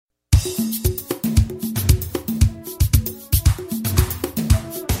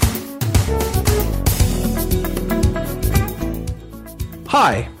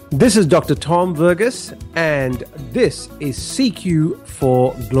Hi, this is Dr. Tom Verghese, and this is CQ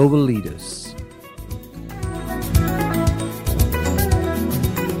for Global Leaders.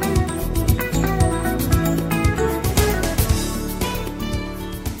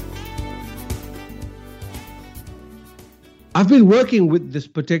 I've been working with this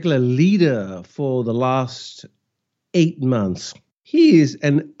particular leader for the last 8 months. He is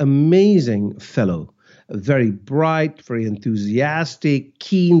an amazing fellow. Very bright, very enthusiastic,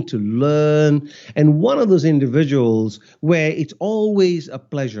 keen to learn, and one of those individuals where it's always a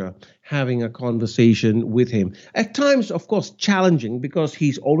pleasure having a conversation with him. At times, of course, challenging because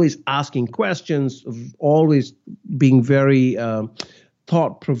he's always asking questions, always being very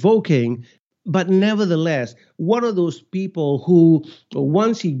thought-provoking. But nevertheless, one of those people who,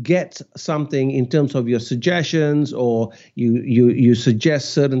 once he gets something in terms of your suggestions, or you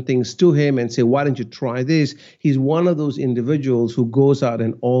suggest certain things to him and say, why don't you try this? He's one of those individuals who goes out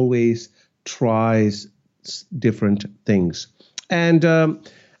and always tries different things. And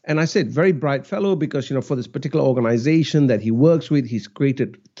I said, very bright fellow, because, for this particular organization that he works with, he's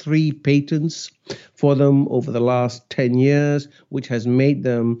created 3 patents for them over the last 10 years, which has made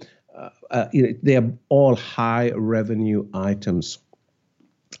them they are all high revenue items.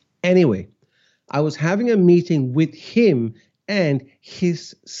 Anyway, I was having a meeting with him and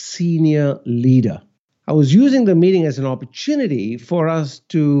his senior leader. I was using the meeting as an opportunity for us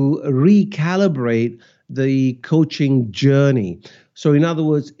to recalibrate the coaching journey. So in other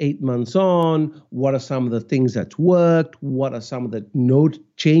words, 8 months on, what are some of the things that's worked? What are some of the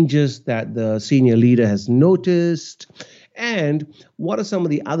changes that the senior leader has noticed? And what are some of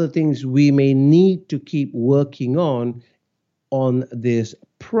the other things we may need to keep working on this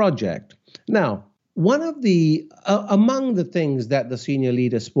project? Now, one of the, among the things that the senior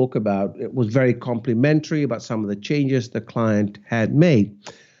leader spoke about, it was very complimentary about some of the changes the client had made.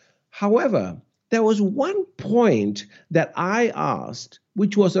 However, there was one point that I asked,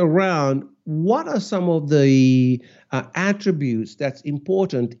 which was around what are some of the attributes that's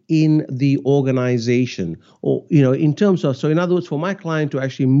important in the organization, or in terms of, so in other words, for my client to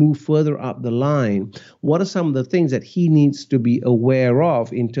actually move further up the line, what are some of the things that he needs to be aware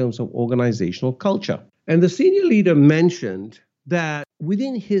of in terms of organizational culture? And the senior leader mentioned that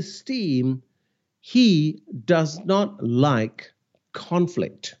within his team, he does not like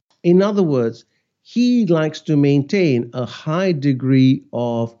conflict. In other words, he likes to maintain a high degree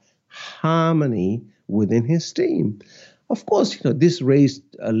of harmony within his team. Of course, this raised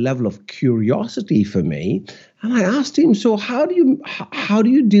a level of curiosity for me, and I asked him, so how do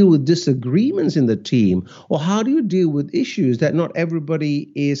you deal with disagreements in the team, or how do you deal with issues that not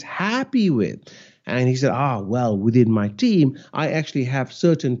everybody is happy with? And he said, well, within my team, I actually have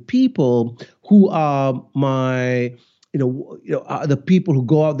certain people who are my the people who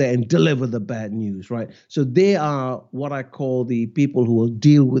go out there and deliver the bad news, right? So they are what I call the people who will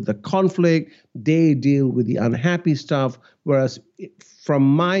deal with the conflict. They deal with the unhappy stuff. Whereas from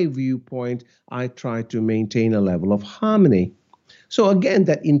my viewpoint, I try to maintain a level of harmony. So again,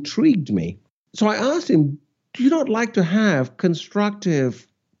 that intrigued me. So I asked him, do you not like to have constructive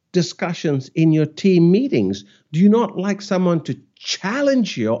discussions in your team meetings? Do you not like someone to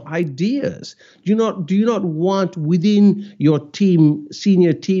challenge your ideas? Do you not want within your team,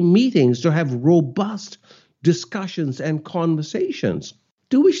 senior team meetings, to have robust discussions and conversations?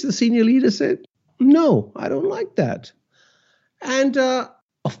 To which the senior leader said, no, I don't like that. And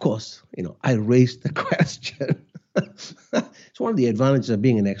of course, I raised the question. It's one of the advantages of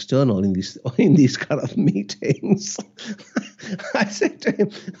being an external in these kind of meetings. I said to him,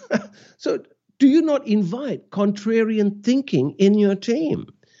 so do you not invite contrarian thinking in your team?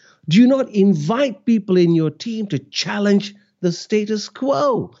 Do you not invite people in your team to challenge the status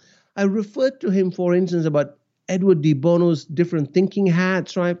quo? I referred to him, for instance, about Edward de Bono's different thinking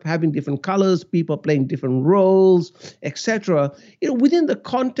hats, right? Having different colors, people playing different roles, etc. Within the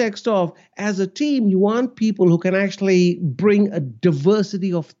context of, as a team, you want people who can actually bring a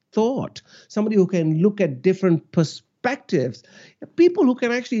diversity of thought, somebody who can look at different perspectives, people who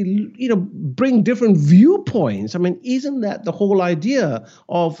can actually, bring different viewpoints. I mean, isn't that the whole idea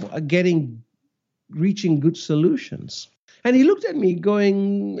of reaching good solutions? And he looked at me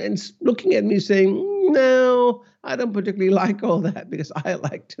looking at me saying, no, I don't particularly like all that because I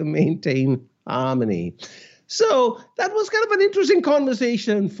like to maintain harmony. So that was kind of an interesting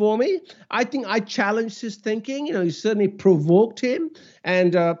conversation for me. I think I challenged his thinking. He certainly provoked him.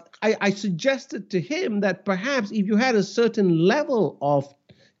 And I suggested to him that perhaps if you had a certain level of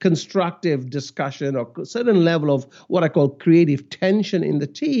constructive discussion or a certain level of what I call creative tension in the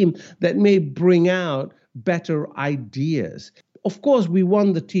team, that may bring out better ideas. of course, we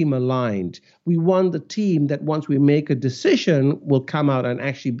want the team aligned. We want the team that once we make a decision will come out and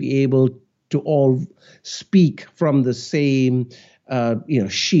actually be able to all speak from the same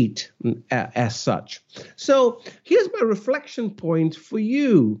sheet as such. So here's my reflection point for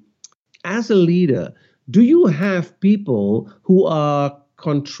you. As a leader, do you have people who are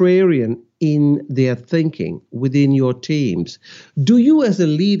contrarian in their thinking within your teams? Do you as a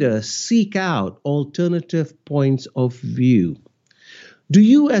leader seek out alternative points of view? Do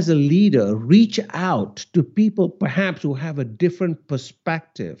you as a leader reach out to people perhaps who have a different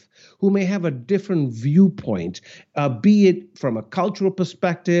perspective, who may have a different viewpoint, be it from a cultural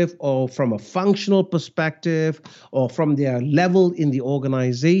perspective or from a functional perspective or from their level in the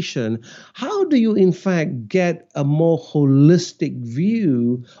organization? How do you in fact get a more holistic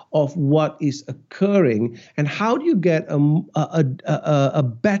view of what is occurring, and how do you get a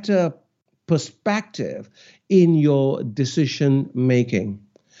better perspective in your decision making?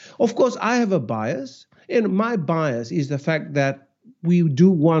 Of course, I have a bias, and my bias is the fact that we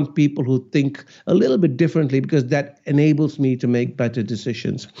do want people who think a little bit differently, because that enables me to make better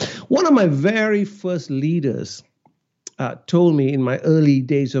decisions. One of my very first leaders told me in my early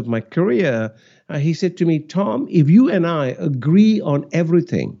days of my career, he said to me, "Tom, if you and I agree on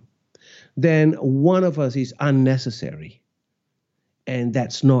everything, then one of us is unnecessary, and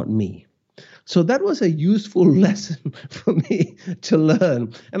that's not me." So that was a useful lesson for me to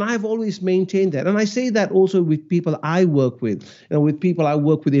learn. And I've always maintained that. And I say that also with people I work with, with people I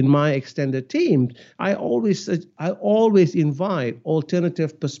work with in my extended team. I always invite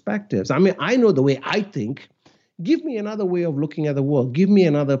alternative perspectives. I mean, I know the way I think. Give me another way of looking at the world. Give me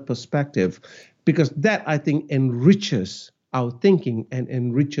another perspective, because that, I think, enriches our thinking and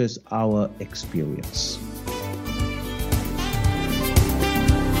enriches our experience.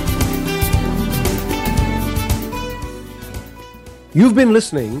 You've been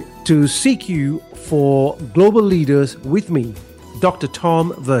listening to CQ for Global Leaders with me, Dr.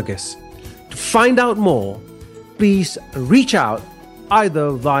 Tom Verghese. To find out more, please reach out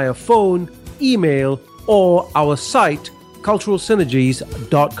either via phone, email, or our site,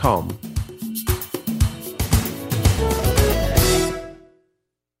 culturalsynergies.com.